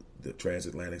the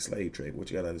transatlantic slave trade. What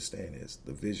you got to understand is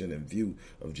the vision and view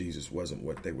of Jesus wasn't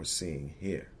what they were seeing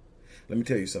here. Let me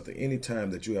tell you something. Anytime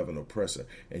that you have an oppressor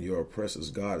and your oppressor's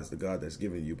God is the God that's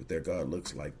given you, but their God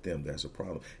looks like them, that's a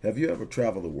problem. Have you ever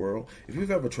traveled the world? If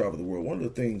you've ever traveled the world, one of the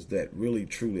things that really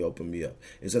truly opened me up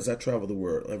is as I traveled the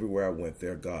world, everywhere I went,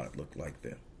 their God looked like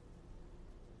them.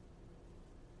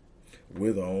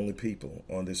 We're the only people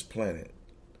on this planet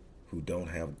who don't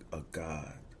have a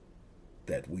God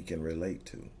that we can relate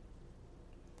to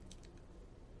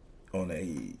on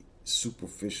a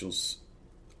superficial,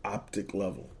 optic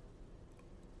level.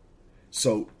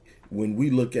 So when we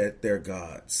look at their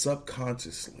God,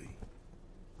 subconsciously,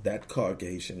 That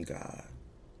Caucasian God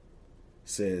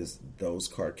says those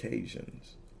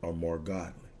Caucasians are more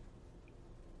godly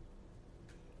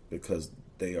because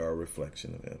they are a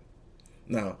reflection of him.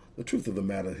 Now, the truth of the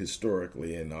matter,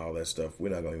 historically and all that stuff, we're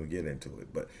not going to even get into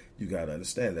it. But you got to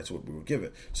understand that's what we were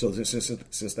given. So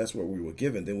since that's what we were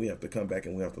given, then we have to come back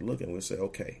and we have to look and we'll say,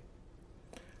 okay,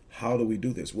 how do we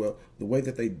do this? Well, the way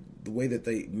that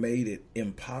they made it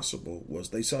impossible was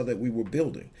they saw that we were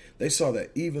building. They saw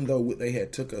that even though they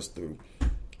had took us through,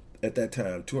 at that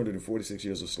time, 246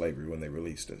 years of slavery when they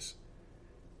released us,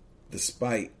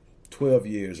 despite 12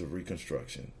 years of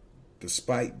Reconstruction,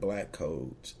 despite black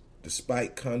codes,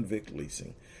 despite convict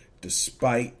leasing,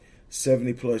 despite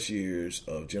 70 plus years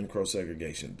of Jim Crow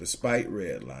segregation, despite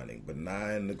redlining,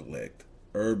 benign neglect,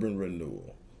 urban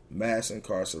renewal, mass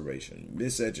incarceration,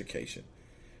 miseducation,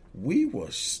 we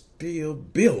were still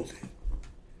building.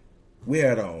 We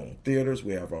had our own theaters,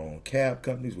 we have our own cab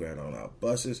companies, we had on our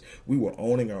buses, we were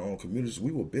owning our own communities,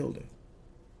 we were building.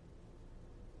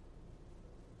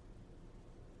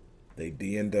 They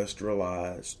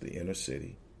deindustrialized the inner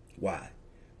city. Why?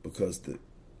 Because the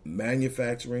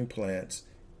manufacturing plants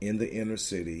in the inner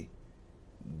city,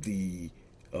 the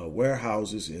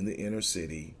warehouses in the inner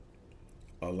city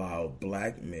allowed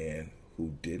black men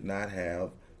who did not have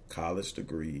college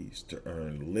degrees to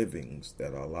earn livings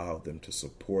that allowed them to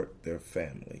support their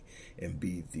family and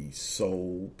be the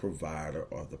sole provider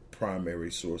or the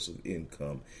primary source of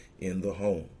income in the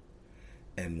home.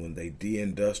 And when they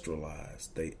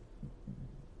deindustrialized, they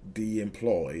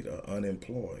de-employed or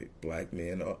unemployed black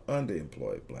men or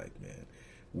underemployed black men.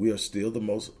 We are still the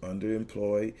most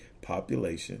underemployed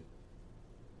population.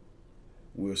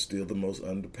 We're still the most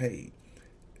underpaid.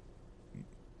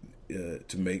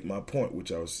 To make my point,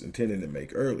 which I was intending to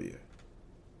make earlier,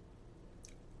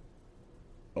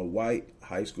 a white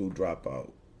high school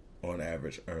dropout on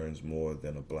average earns more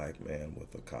than a black man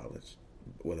with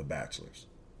a bachelor's.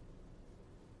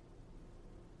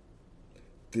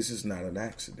 This is not an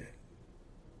accident.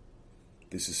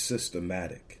 This is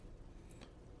systematic.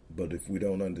 But if we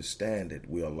don't understand it,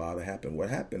 we'll allow it to happen. What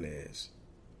happened is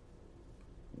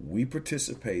we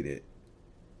participated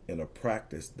in a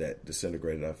practice that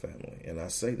disintegrated our family. And I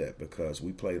say that because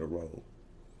we played a role.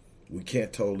 We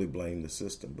can't totally blame the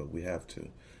system, but we have to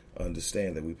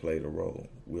understand that we played a role.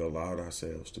 We allowed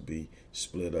ourselves to be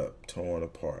split up, torn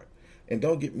apart. And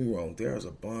don't get me wrong, there's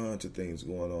a bunch of things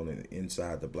going on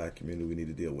inside the black community we need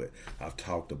to deal with. I've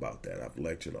talked about that. I've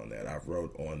lectured on that. I've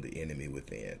wrote on the enemy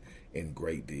within in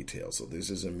great detail. So this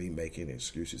isn't me making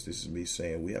excuses. This is me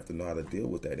saying we have to know how to deal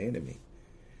with that enemy.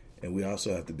 And we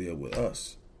also have to deal with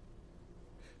us.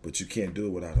 But you can't do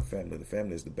it without a family. The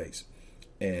family is the base.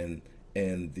 And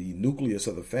the nucleus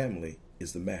of the family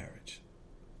is the marriage.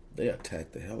 They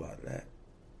attack the hell out of that.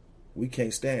 We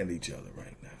can't stand each other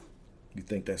right now. You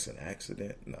think that's an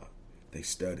accident? No. They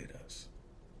studied us.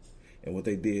 And what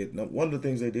they did, one of the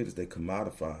things they did is they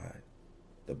commodified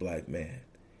the black man.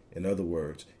 In other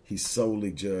words, he's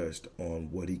solely judged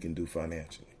on what he can do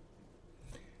financially.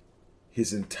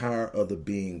 His entire other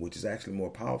being, which is actually more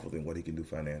powerful than what he can do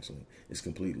financially, is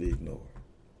completely ignored.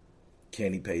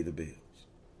 Can he pay the bills?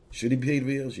 Should he pay the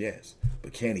bills? Yes.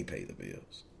 But can he pay the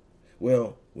bills?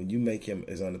 Well, when you make him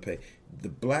as underpaid, the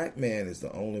black man is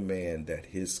the only man that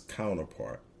his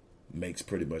counterpart makes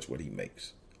pretty much what he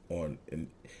makes on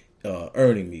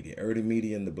earning median. Earning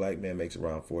median, the black man makes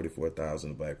around $44,000,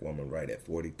 the black woman right at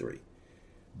 43.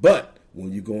 But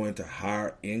when you go into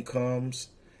higher incomes,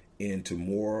 into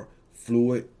more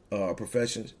fluid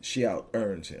professions, she out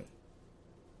earns him.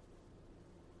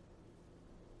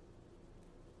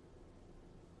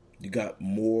 You got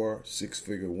more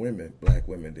six-figure women, black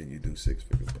women, than you do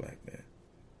six-figure black men.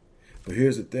 But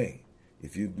here's the thing.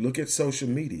 If you look at social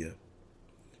media,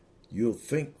 you'll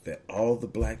think that all the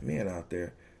black men out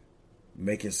there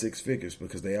making six figures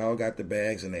because they all got the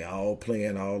bags and they all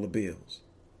paying all the bills.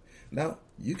 Now,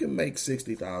 you can make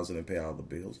 $60,000 and pay all the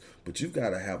bills, but you've got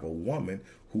to have a woman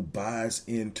who buys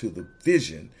into the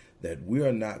vision that we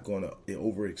are not going to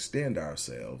overextend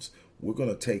ourselves. We're going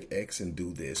to take X and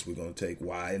do this. We're going to take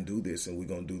Y and do this. And we're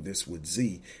going to do this with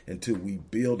Z until we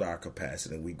build our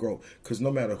capacity and we grow. Because no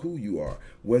matter who you are,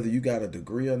 whether you got a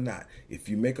degree or not, if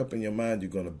you make up in your mind you're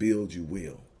going to build, you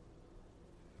will.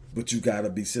 But you got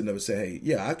to be sitting up and say, hey,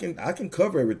 yeah, I can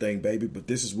cover everything, baby, but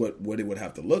this is what it would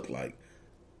have to look like.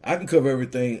 I can cover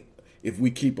everything if we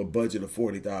keep a budget of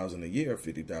 $40,000 a year,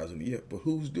 $50,000 a year. But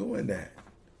who's doing that?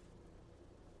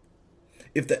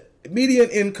 If the median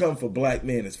income for black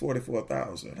men is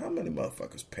 $44,000, how many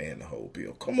motherfuckers paying the whole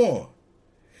bill? Come on.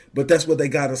 But that's what they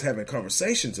got us having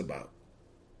conversations about.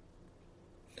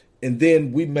 And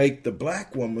then we make the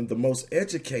black woman the most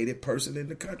educated person in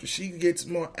the country. She gets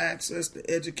more access to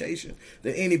education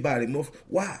than anybody.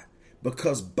 Why?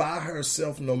 Because by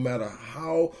herself, no matter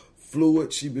how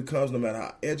fluid she becomes, no matter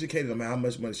how educated, no matter how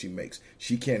much money she makes,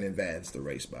 she can't advance the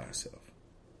race by herself.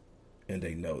 And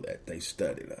they know that. They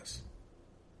studied us.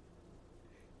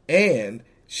 And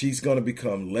she's going to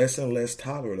become less and less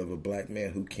tolerant of a black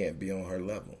man who can't be on her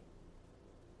level.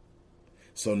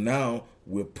 So now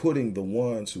we're putting the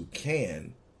ones who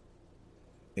can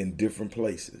in different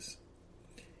places.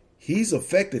 He's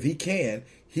effective. He can.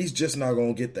 He's just not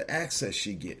going to get the access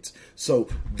she gets. So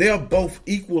they're both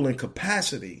equal in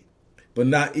capacity, but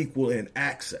not equal in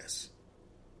access.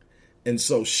 And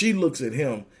so she looks at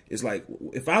him. It's like,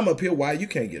 if I'm up here, why you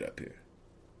can't get up here?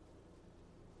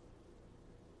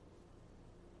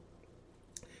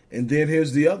 And then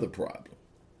here's the other problem.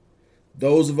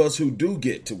 Those of us who do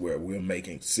get to where we're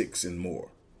making 6 and more,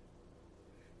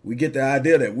 we get the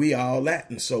idea that we are all that,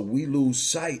 and so we lose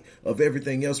sight of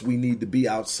everything else we need to be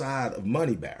outside of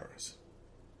money bearers,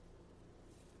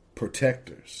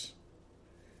 protectors,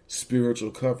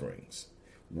 spiritual coverings.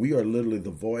 We are literally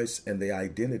the voice and the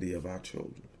identity of our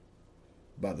children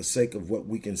by the sake of what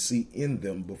we can see in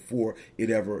them before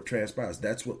it ever transpires.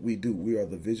 That's what we do. We are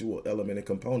the visual element and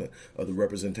component of the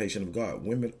representation of God.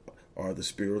 Women are the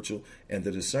spiritual and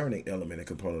the discerning element and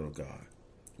component of God.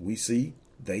 We see,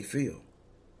 they feel.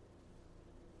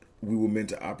 We were meant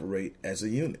to operate as a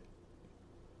unit.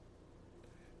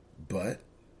 But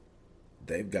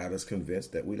they've got us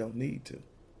convinced that we don't need to.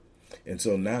 And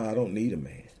so now I don't need a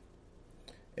man.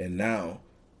 And now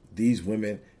these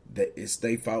women,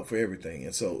 they fought for everything.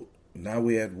 And so now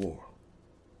we're at war.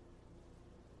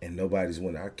 And nobody's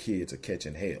winning. Our kids are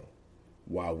catching hell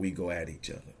while we go at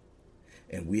each other.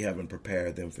 And we haven't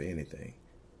prepared them for anything.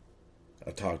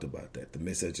 I talked about that. The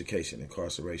miseducation,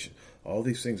 incarceration. All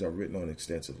these things are written on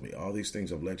extensively. All these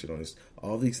things I've lectured on.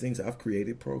 All these things I've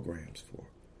created programs for.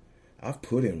 I've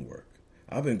put in work.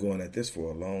 I've been going at this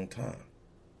for a long time.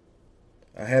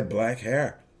 I had black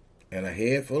hair and a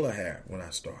head full of hair when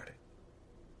I started.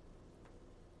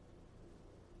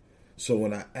 So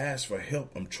when I ask for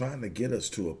help, I'm trying to get us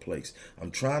to a place. I'm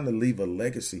trying to leave a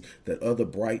legacy that other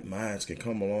bright minds can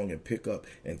come along and pick up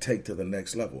and take to the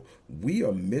next level. We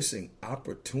are missing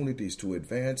opportunities to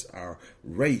advance our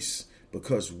race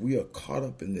because we are caught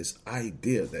up in this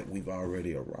idea that we've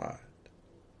already arrived.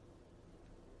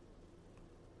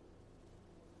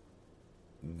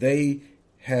 They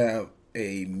have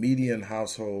a median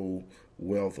household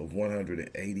wealth of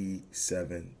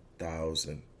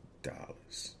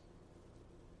 $187,000.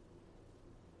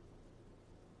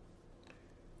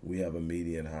 We have a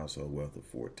median household wealth of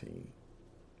 14.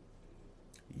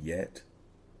 Yet,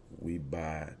 we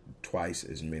buy twice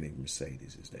as many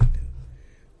Mercedes as they do.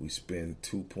 We spend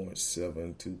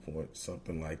 2.7, 2 point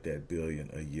something like that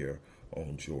billion a year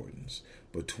on Jordans.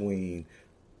 Between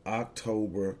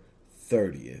October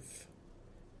 30th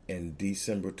and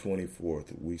December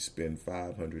 24th, we spend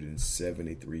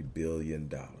 $573 billion.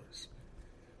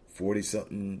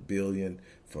 40-something billion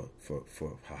for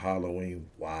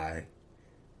Halloween. Why?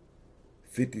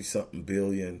 50-something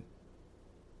billion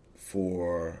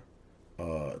for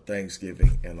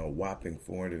Thanksgiving, and a whopping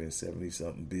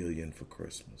 470-something billion for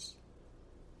Christmas.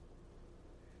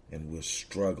 And we're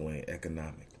struggling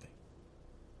economically.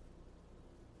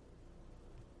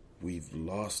 We've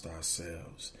lost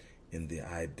ourselves in the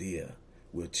idea.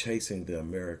 We're chasing the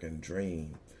American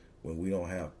dream when we don't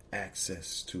have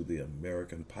access to the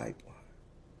American pipeline.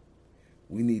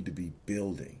 We need to be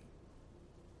building.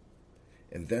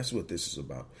 And that's what this is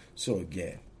about. So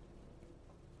again,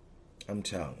 I'm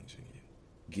challenging you.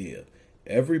 Give.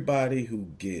 Everybody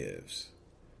who gives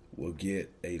will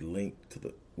get a link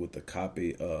to with a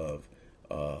copy of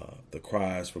the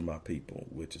Cries for My People,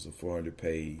 which is a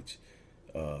 400-page,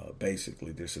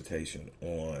 basically dissertation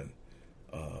on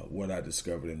what I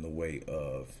discovered in the way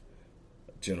of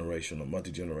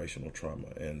multi-generational trauma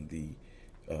and the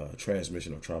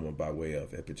transmission of trauma by way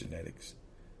of epigenetics.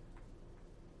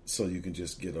 So you can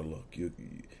just get a look. You,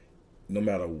 no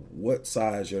matter what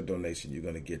size your donation, you're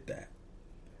going to get that.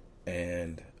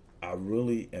 And I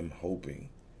really am hoping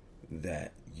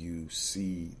that you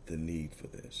see the need for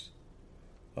this.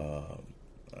 I'm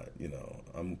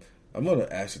going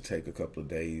to actually take a couple of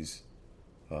days,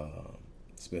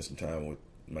 spend some time with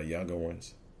my younger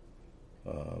ones,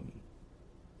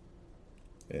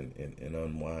 and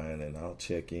unwind, and I'll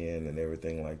check in and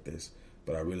everything like this.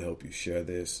 But I really hope you share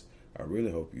this. I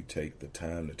really hope you take the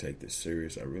time to take this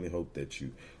serious. I really hope that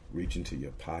you reach into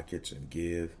your pockets and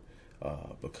give,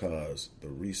 because the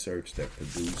research that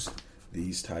produce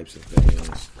these types of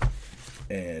things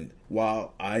And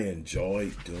while I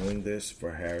enjoy doing this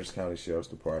for Harris County Sheriff's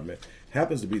Department,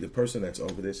 happens to be the person that's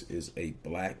over this is a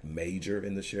black major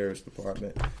in the Sheriff's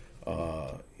Department.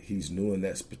 He's new in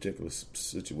that particular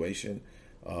situation.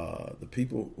 The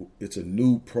people, it's a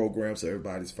new program, so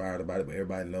everybody's fired about it, but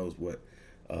everybody knows what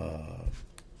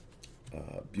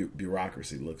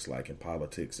bureaucracy looks like in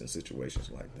politics and situations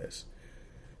like this.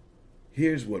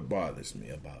 Here's what bothers me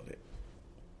about it.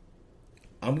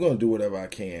 I'm going to do whatever I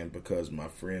can because my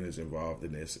friend is involved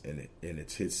in this, and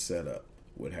it's his setup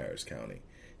with Harris County.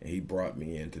 And he brought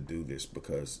me in to do this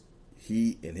because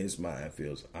he, in his mind,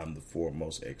 feels I'm the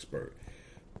foremost expert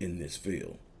in this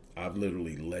field. I've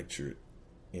literally lectured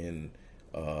in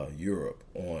Europe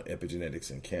on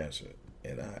epigenetics and cancer.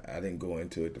 And I didn't go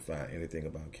into it to find anything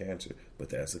about cancer,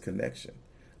 but that's a connection.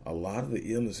 A lot of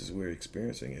the illnesses we're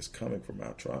experiencing is coming from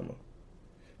our trauma.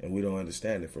 And we don't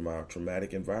understand it from our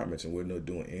traumatic environments, and we're not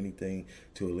doing anything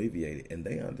to alleviate it. And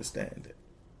they understand it.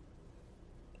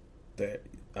 That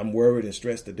I'm worried and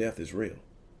stressed to death is real.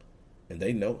 And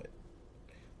they know it.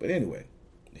 But anyway,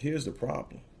 here's the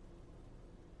problem.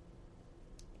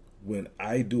 When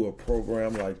I do a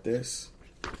program like this,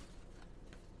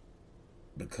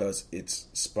 because it's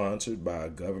sponsored by a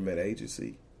government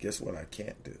agency, guess what I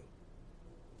can't do?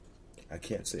 I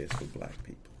can't say it's for black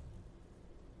people.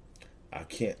 I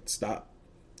can't stop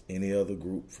any other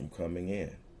group from coming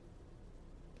in.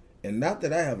 And not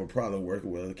that I have a problem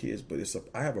working with other kids, but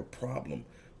I have a problem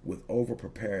with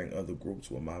over-preparing other groups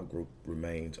while my group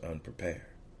remains unprepared.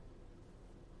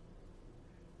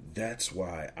 That's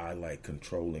why I like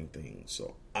controlling things,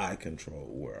 so I control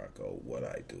where I go, what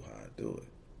I do, how I do it.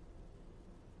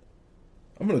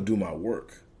 I'm going to do my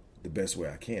work the best way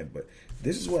I can, but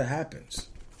this is what happens.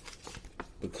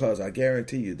 Because I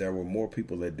guarantee you there were more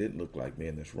people that didn't look like me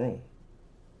in this room.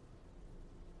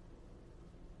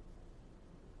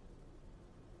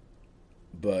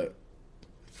 But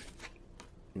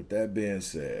with that being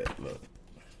said, look,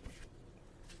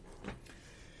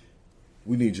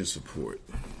 we need your support.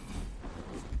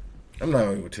 I'm not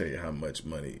even going to tell you how much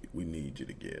money we need you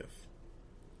to give.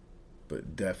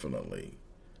 But definitely,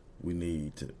 we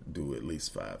need to do at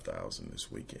least $5,000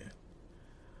 this weekend.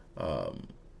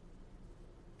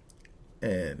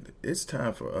 And it's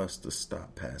time for us to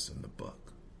stop passing the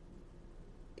buck.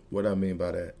 What I mean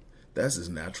by that, that's his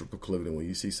natural proclivity. When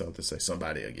you see something, say,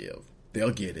 somebody will give.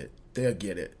 They'll get it. They'll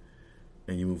get it.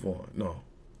 And you move on. No,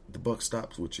 the buck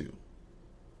stops with you.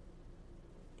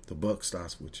 The buck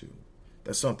stops with you.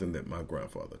 That's something that my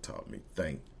grandfather taught me.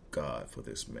 Thank God for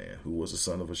this man who was the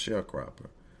son of a sharecropper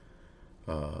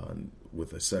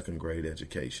with a second grade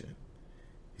education.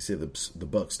 He said the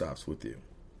buck stops with you.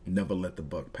 Never let the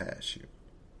buck pass you.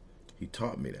 He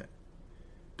taught me that.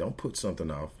 Don't put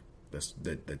something off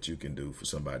that you can do for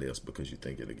somebody else because you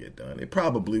think it'll get done. It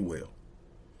probably will.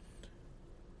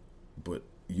 But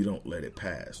you don't let it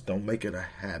pass. Don't make it a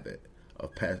habit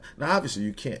of pass. Now, obviously,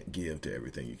 you can't give to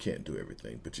everything. You can't do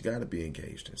everything. But you got to be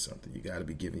engaged in something. You got to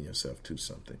be giving yourself to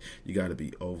something. You got to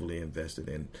be overly invested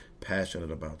and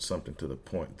passionate about something to the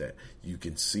point that you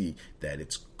can see that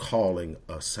it's calling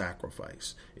a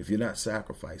sacrifice. If you're not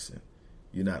sacrificing,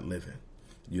 you're not living.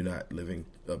 You're not living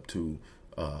up to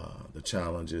the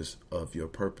challenges of your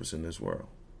purpose in this world.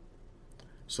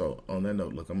 So on that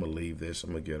note, look, I'm going to leave this.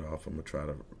 I'm going to get off. I'm going to try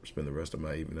to spend the rest of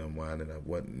my evening unwinding. I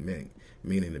wasn't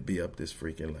meaning to be up this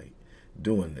freaking late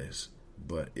doing this,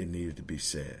 but it needed to be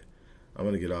said. I'm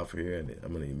going to get off here, and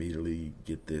I'm going to immediately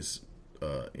get this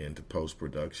into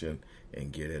post-production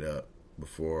and get it up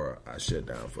before I shut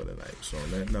down for the night. So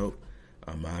on that note,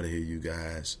 I'm out of here, you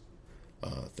guys.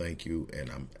 Thank you,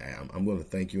 and I'm going to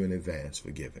thank you in advance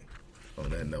for giving. On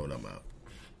that note, I'm out.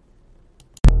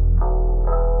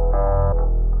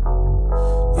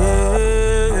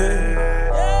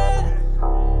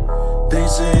 They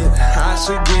said I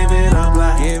should give it up,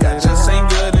 like that just ain't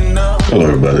good enough. Hello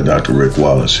everybody, Dr. Rick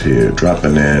Wallace here,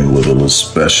 dropping in with a little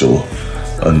special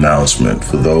announcement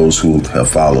for those who have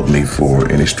followed me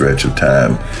for any stretch of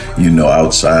time. You know,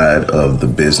 outside of the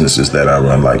businesses that I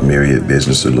run, like Myriad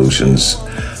Business Solutions,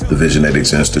 the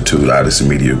Visionetics Institute, Odyssey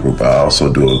Media Group, I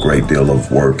also do a great deal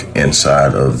of work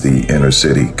inside of the inner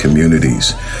city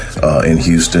communities in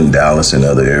Houston, Dallas, and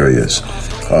other areas.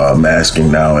 I'm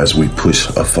asking now, as we push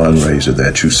a fundraiser,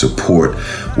 that you support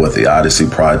what the Odyssey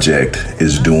Project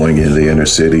is doing in the inner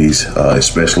cities,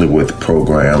 especially with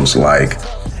programs like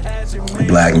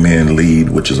Black Men Lead,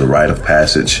 which is a rite of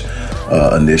passage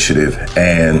initiative,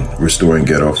 and Restoring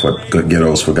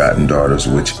Ghetto's Forgotten Daughters,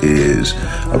 which is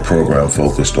a program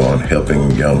focused on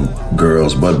helping young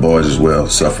girls, but boys as well,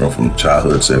 suffering from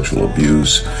childhood sexual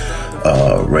abuse,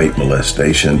 rape,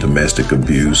 molestation, domestic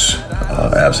abuse,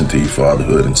 absentee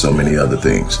fatherhood, and so many other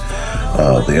things.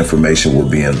 The information will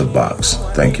be in the box.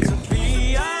 Thank you.